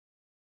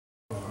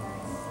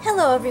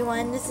Hello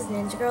everyone, this is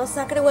Ninja Girl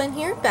Sakura1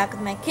 here, back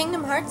with my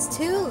Kingdom Hearts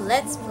 2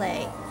 Let's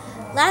Play.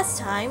 Last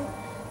time,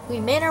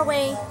 we made our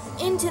way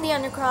into the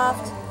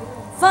Undercroft,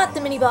 fought the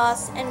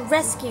mini-boss, and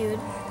rescued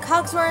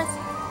Cogsworth,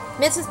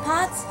 Mrs.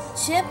 Potts,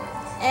 Chip,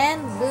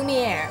 and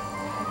Lumiere.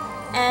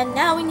 And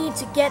now we need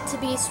to get to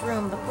Beast's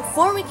room, but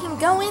before we can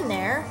go in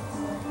there,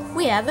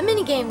 we have a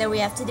mini-game that we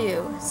have to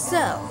do.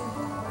 So,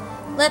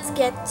 let's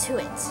get to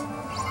it.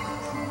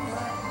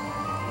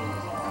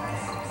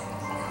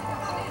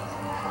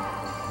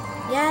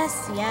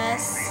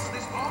 Yes.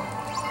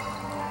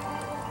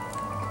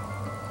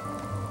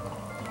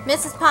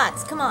 Mrs.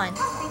 Potts, come on.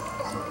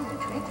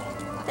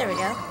 There we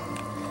go.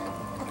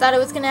 I thought I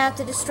was going to have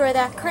to destroy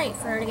that crate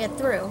for her to get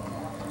through.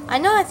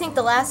 I think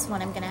the last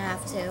one I'm going to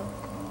have to.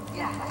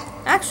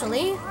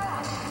 Actually,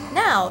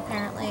 now,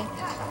 apparently.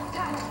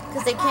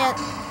 Because they can't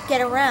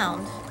get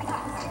around.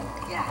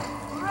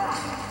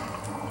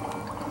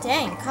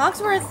 Dang,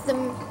 Cogsworth,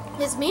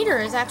 his meter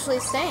is actually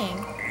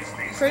staying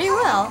pretty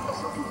well.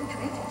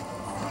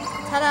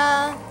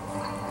 Ta-da!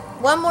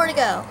 One more to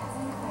go.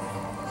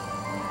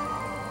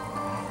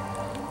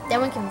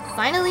 Then we can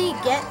finally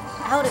get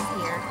out of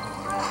here.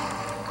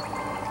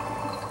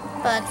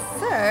 But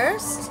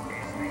first,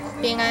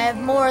 being I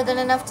have more than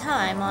enough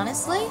time,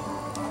 honestly.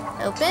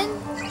 Open.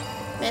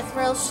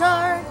 Mithril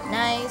Shard.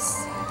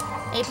 Nice.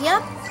 AP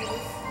up.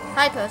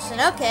 High potion.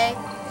 Okay.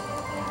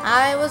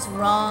 I was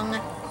wrong.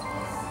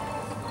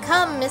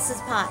 Come, Mrs.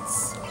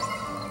 Potts.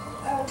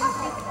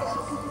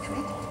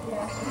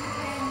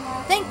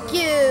 Thank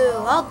you!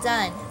 All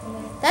done.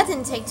 That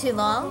didn't take too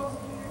long.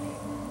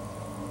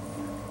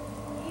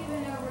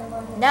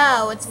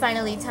 Now it's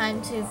finally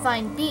time to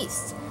find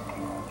Beast.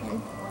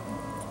 And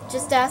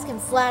just ask him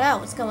flat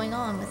out what's going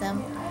on with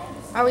him.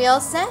 Are we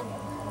all set?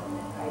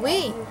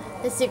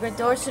 The secret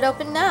door should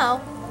open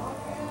now.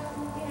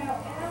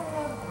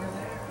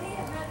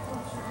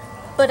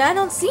 But I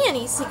don't see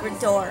any secret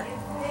door.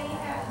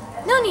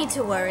 No need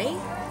to worry.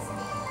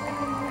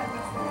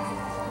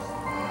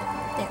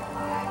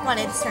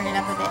 Wanted to turn it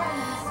up a bit.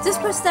 Just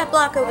push that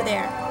block over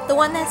there. The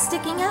one that's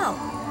sticking out.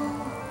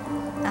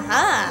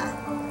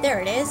 Aha!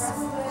 There it is.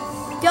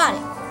 Got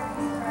it.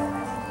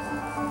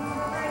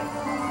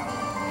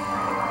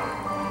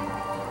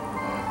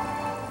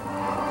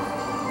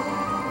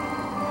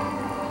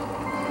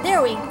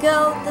 There we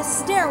go. The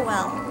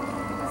stairwell.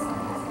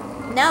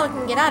 Now we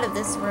can get out of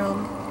this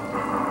room.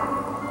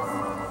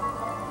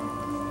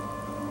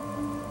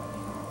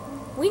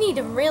 We need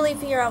to really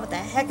figure out what the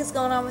heck is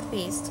going on with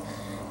Beast.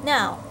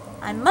 Now,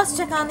 I must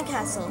check on the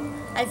castle.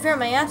 I fear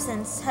my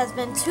absence has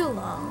been too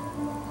long.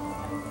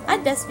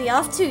 I'd best be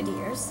off too,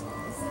 dears.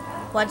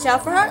 Watch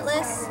out for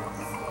Heartless.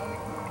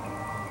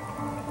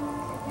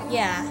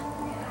 Yeah.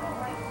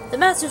 The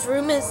Master's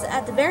room is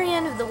at the very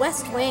end of the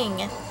West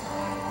Wing.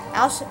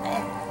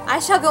 I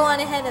shall go on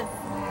ahead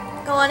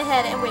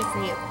and wait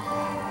for you.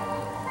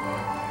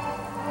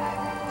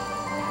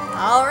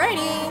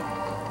 Alrighty.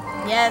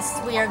 Yes,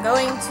 we are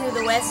going to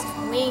the West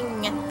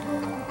Wing.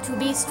 To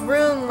Beast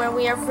room where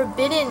we are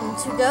forbidden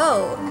to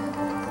go.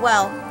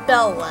 Well,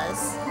 Belle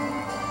was.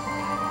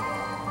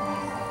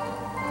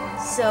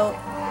 So,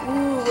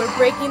 we're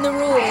breaking the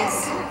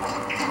rules.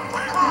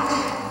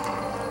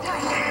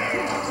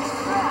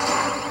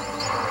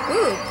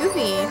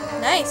 Goofy.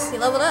 Nice, he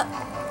leveled up.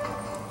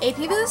 AP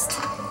boost?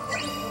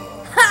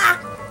 Ha!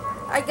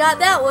 I got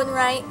that one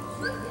right.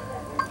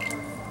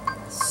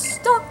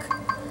 Stuck.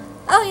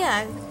 Oh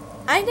yeah,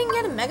 I didn't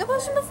get a Mega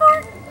Potion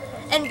before?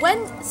 And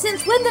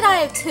since when did I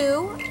have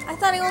two? I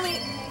thought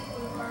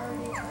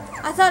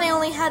I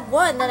only had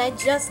one that I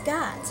just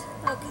got.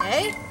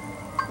 Okay.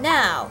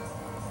 Now.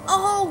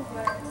 Oh!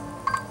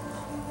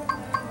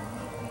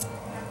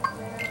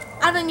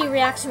 I don't need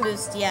reaction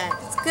boost yet.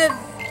 It's good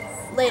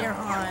later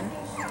on.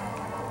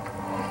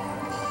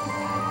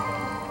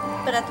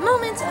 But at the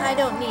moment, I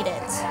don't need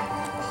it.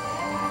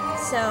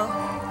 So.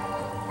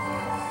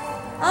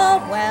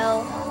 Oh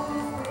well.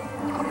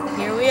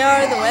 Here we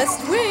are, the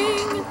West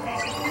Wing.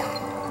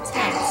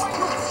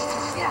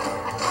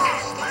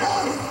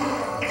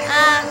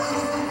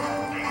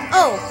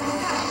 Oh.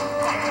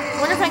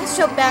 Wonder if I can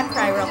show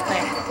Backcry real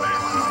quick.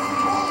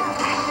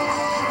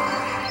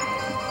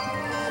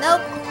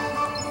 Nope.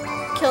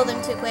 Killed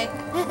him too quick.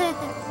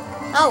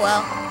 Oh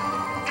well.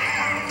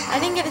 I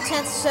didn't get a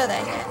chance to show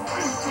that yet.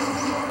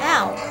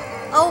 Ow.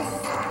 Oh!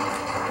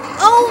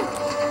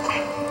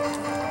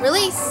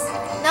 Release!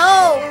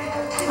 No!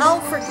 Oh,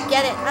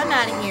 forget it. I'm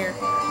out of here.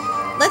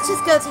 Let's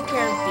just go take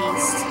care of the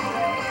Beast.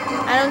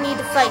 I don't need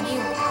to fight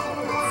you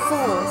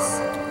fools.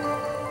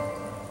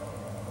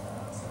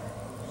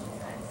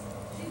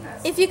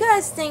 If you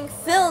guys think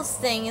Phil's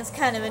thing is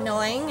kind of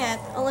annoying at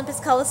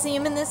Olympus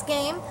Coliseum in this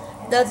game,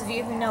 those of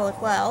you who know it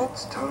well,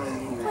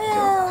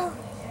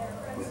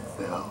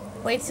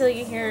 wait till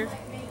you hear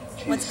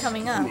what's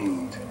coming up.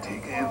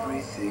 Take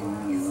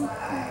everything you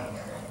have.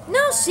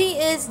 No, she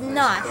is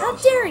not. How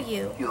dare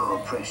you? Your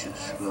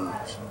precious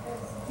rose,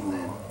 and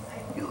then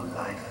your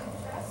life.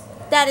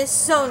 That is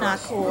so not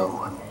No cool.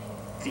 one.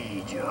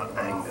 Feed your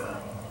anger.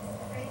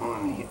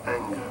 Only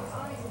anger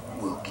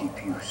will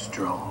keep you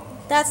strong.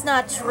 That's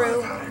not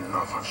true. I've had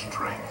enough of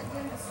strength.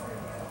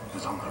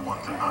 There's only one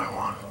thing I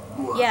want.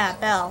 What? Yeah,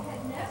 Belle.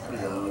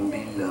 Love and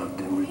be loved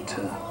in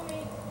return.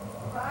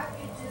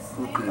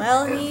 Who could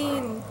Well, ever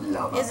he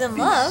love a is in beast?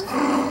 love.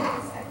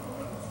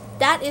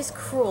 That is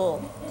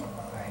cruel.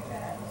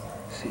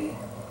 See,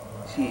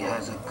 she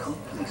has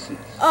accomplices.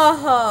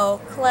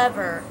 Oh,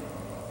 clever.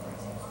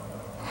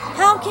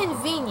 How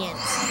convenient.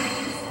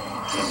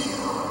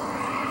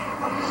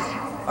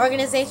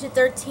 Organization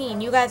 13,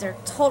 you guys are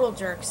total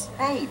jerks.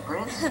 Hey,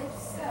 Prince.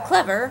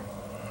 Clever,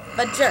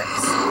 but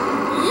jerks.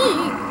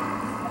 Yee.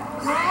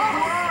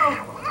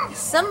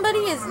 Somebody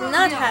is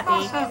not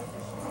happy.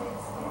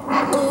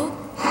 Ooh.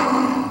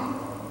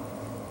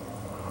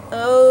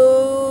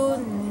 Oh,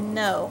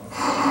 no.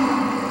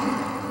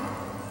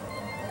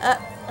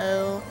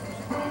 Uh-oh.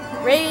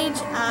 Rage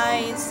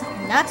eyes,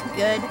 not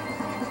good.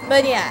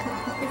 But yeah,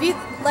 if you,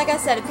 like I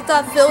said, if you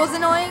thought Phil was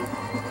annoying,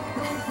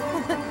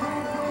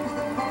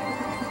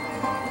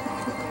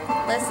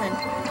 listen.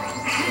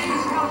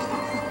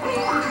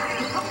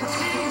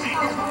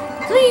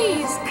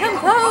 Please,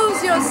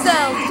 compose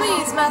yourself.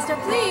 Please, Master,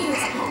 please.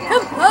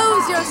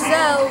 Compose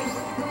yourself.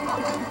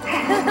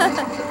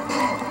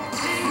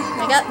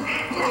 Wake up.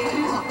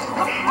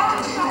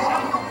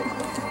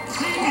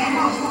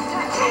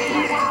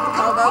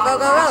 Go, go, go,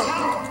 go, go.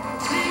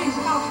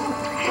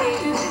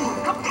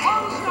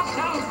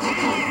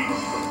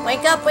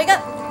 Wake up, wake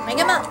up. Wake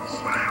him up.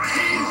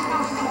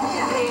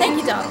 Thank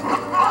you, dog.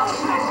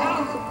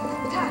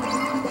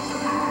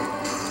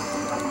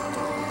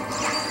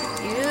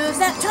 Use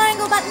that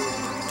triangle button.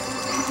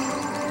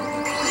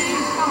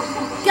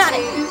 Got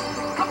it.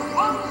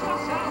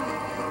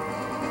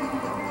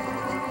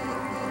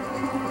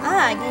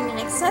 Ah, I gained an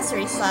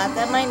accessory slot.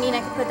 That might mean I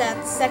can put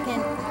that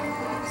second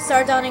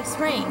sardonic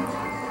spring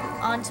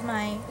onto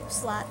my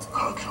slot.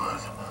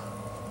 Cogsworth,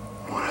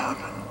 what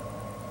happened?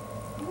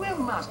 Well,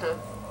 Master,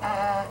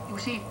 you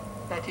see,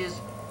 that is,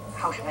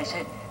 how should I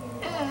say,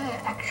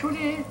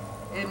 actually,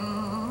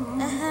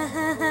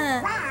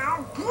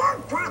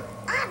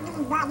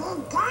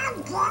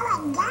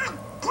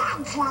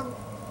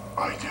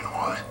 I did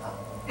what?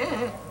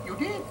 you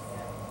did.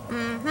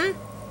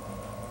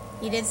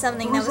 Mm-hmm. You did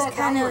something Who's that was that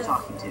guy kind you were of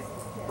talking to?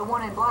 The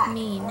one in black.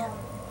 mean.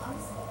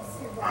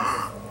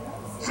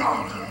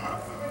 Zaldin.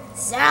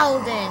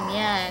 Zaldin,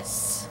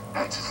 yes.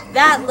 That's his name.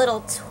 That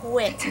little He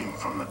twit. came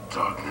from the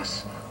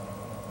darkness.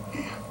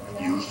 He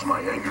used my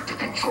anger to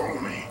control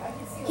me.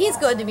 He's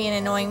going to be an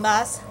annoying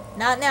boss.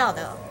 Not now,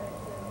 though.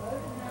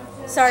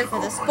 Sorry for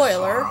the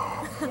spoiler.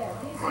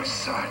 My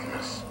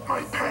sadness,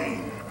 my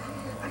pain,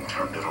 and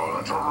turned it all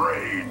into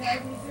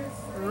rage.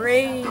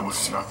 Rage. There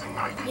was nothing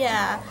I could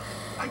Yeah. do.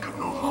 I could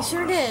no longer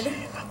sure did.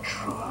 see the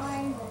truth.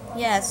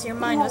 Yes, your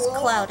mind was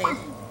clouded.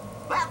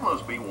 That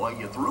must be why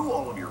you threw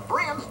all of your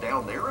friends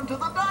down there into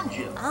the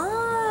dungeon. You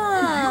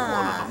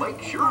Ah. wanted to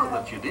make sure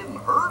that you didn't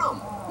hurt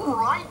them,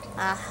 right?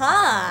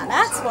 Aha,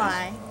 that's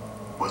why.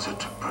 Was it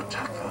to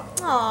protect them?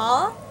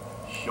 Aw.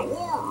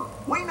 Sure.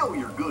 We know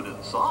you're good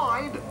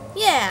inside.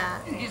 Yeah.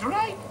 He's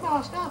right,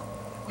 Master.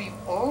 We've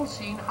all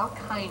seen how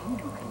kind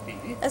you can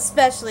be.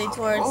 Especially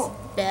towards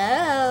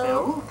Belle.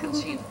 Belle can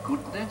see the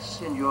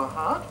goodness in your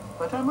heart,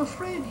 but I'm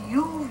afraid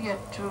you've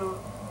yet to...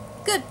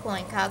 Good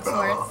point,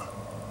 Cogsworth.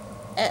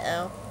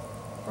 Uh-oh.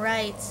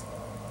 Right.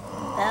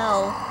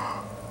 Belle.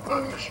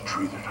 I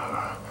mistreated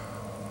her.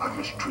 I've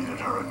mistreated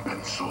her and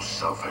been so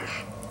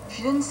selfish.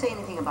 She didn't say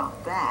anything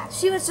about that.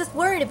 She was just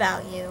worried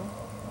about you.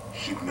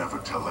 She'd never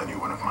tell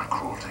anyone of my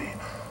cruelty.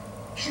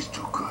 She's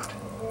too good.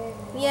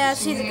 Yeah,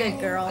 she's a good I'm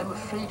girl.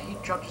 afraid he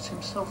judges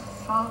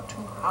himself far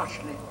too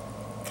harshly.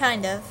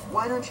 Kind of.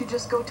 Why don't you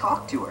just go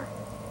talk to her?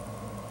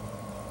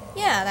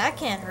 Yeah, that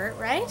can't hurt,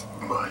 right?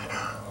 But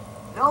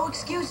No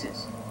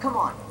excuses. Come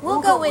on.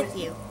 We'll go with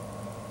you.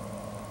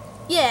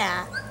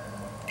 Yeah.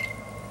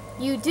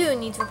 You do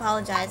need to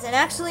apologize. And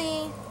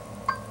actually...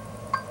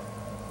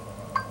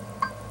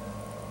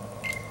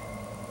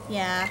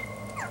 Yeah.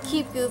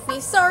 Keep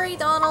Goofy. Sorry,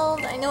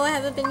 Donald. I know I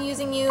haven't been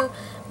using you,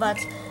 but...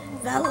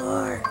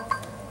 Valor.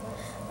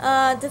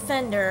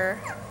 Defender.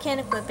 Can't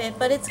equip it,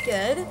 but it's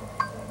good.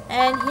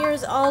 And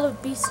here's all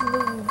of Beast's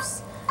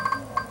moves.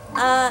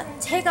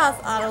 Take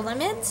off auto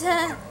limit.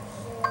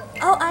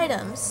 Oh,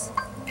 items.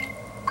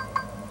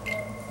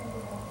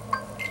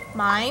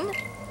 Mine.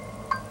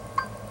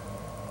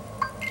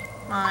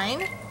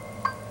 Mine.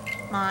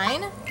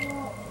 Mine.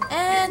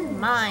 And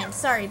mine.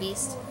 Sorry,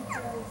 Beast.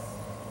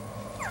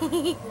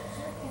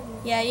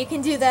 Yeah, you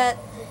can do that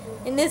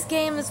in this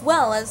game as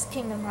well as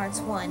Kingdom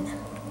Hearts 1.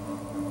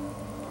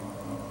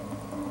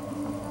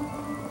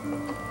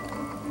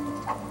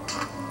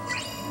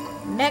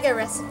 Mega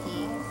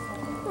recipe.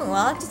 Ooh,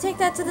 I'll have to take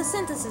that to the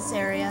synthesis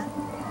area.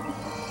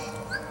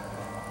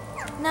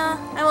 Nah,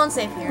 I won't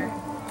save here.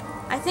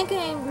 I think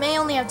I may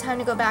only have time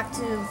to go back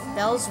to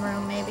Belle's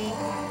room, maybe.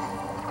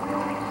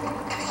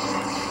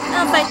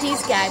 I'll fight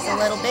these guys a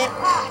little bit.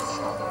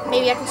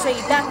 Maybe I can show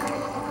you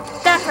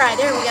Darkrai,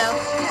 there we go.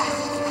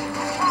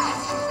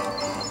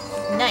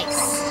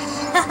 Nice.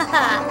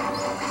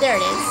 There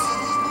it is.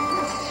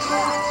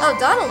 Oh,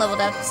 Donald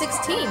leveled up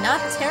 16.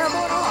 Not terrible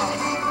at all.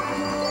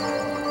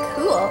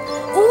 Cool.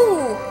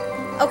 Ooh!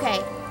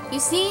 Okay, you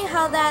see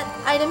how that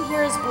item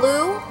here is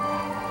blue?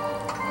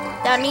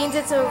 That means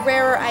it's a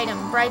rarer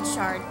item. Bright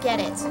Shard. Get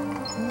it.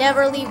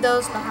 Never leave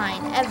those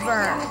behind.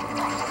 Ever.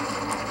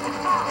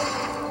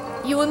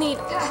 You will need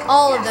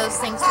all of those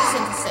things for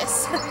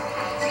synthesis.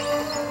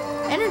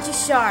 Energy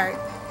Shard.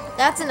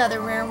 That's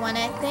another rare one,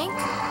 I think.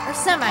 Or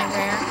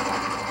semi-rare.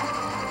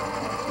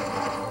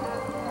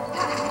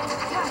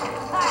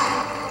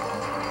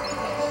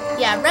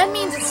 Yeah, red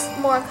means it's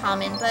more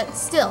common, but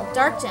still,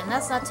 Dark Gem,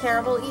 that's not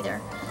terrible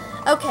either.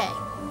 Okay,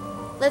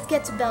 let's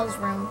get to Belle's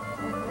room.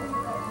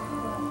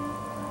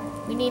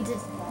 We need to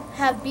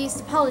have Beast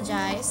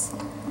apologize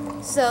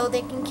so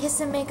they can kiss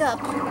and make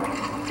up.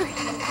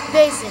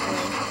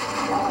 Basically.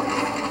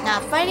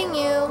 Not fighting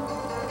you.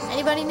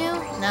 Anybody new?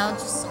 No,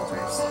 just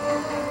soldiers.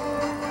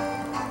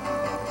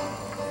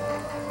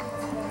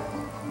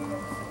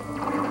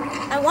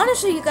 I want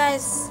to show you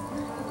guys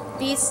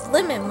Beast's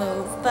limit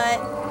move, but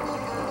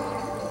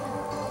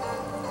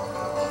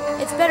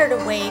it's better to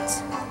wait.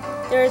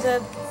 There's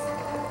a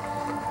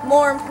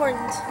more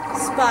important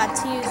spot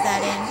to use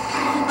that in.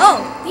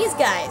 Oh, these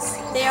guys.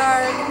 They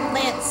are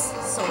Lance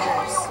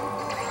soldiers.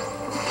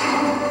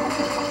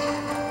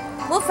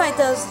 We'll fight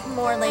those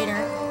more later.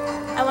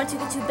 I want to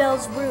get to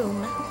Belle's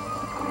room.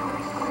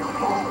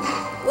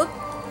 Whoop.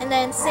 And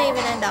then save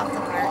and end off the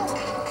part.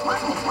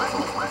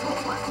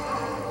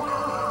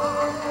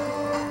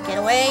 Get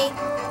away.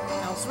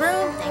 Belle's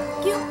room.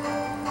 Thank you.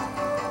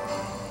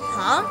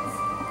 Huh?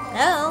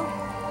 No.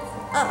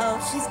 Uh-oh,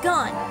 she's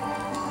gone.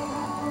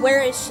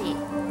 Where is she?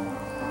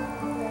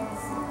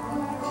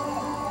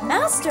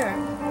 Master!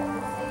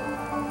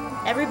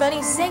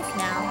 Everybody's safe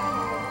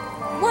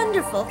now.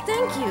 Wonderful,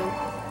 thank you.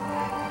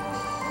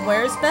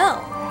 Where's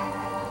Belle?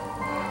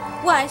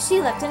 Why, she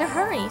left in a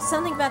hurry.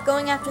 Something about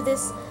going after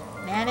this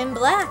man in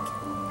black.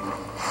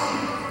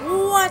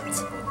 What?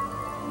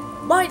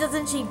 Why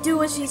doesn't she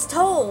do as she's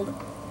told?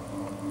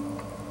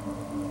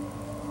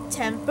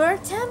 Temper,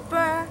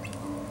 temper.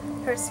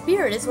 Her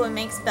spirit is what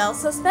makes Belle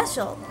so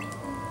special.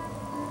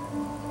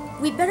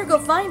 We'd better go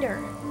find her.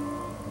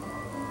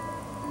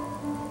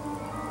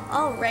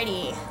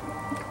 Alrighty.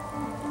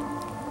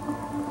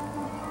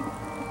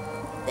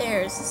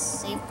 There's a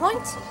save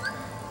point.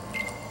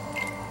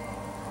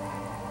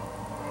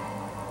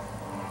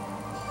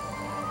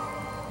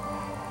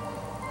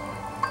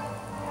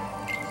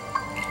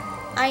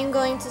 I'm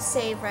going to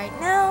save right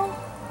now.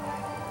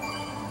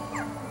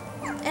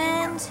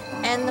 And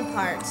end the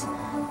part.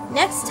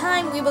 Next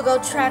time we will go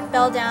track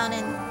Belle down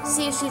and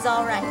see if she's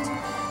alright.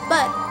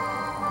 But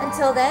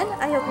until then,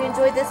 I hope you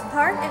enjoyed this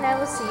part, and I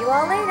will see you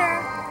all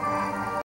later.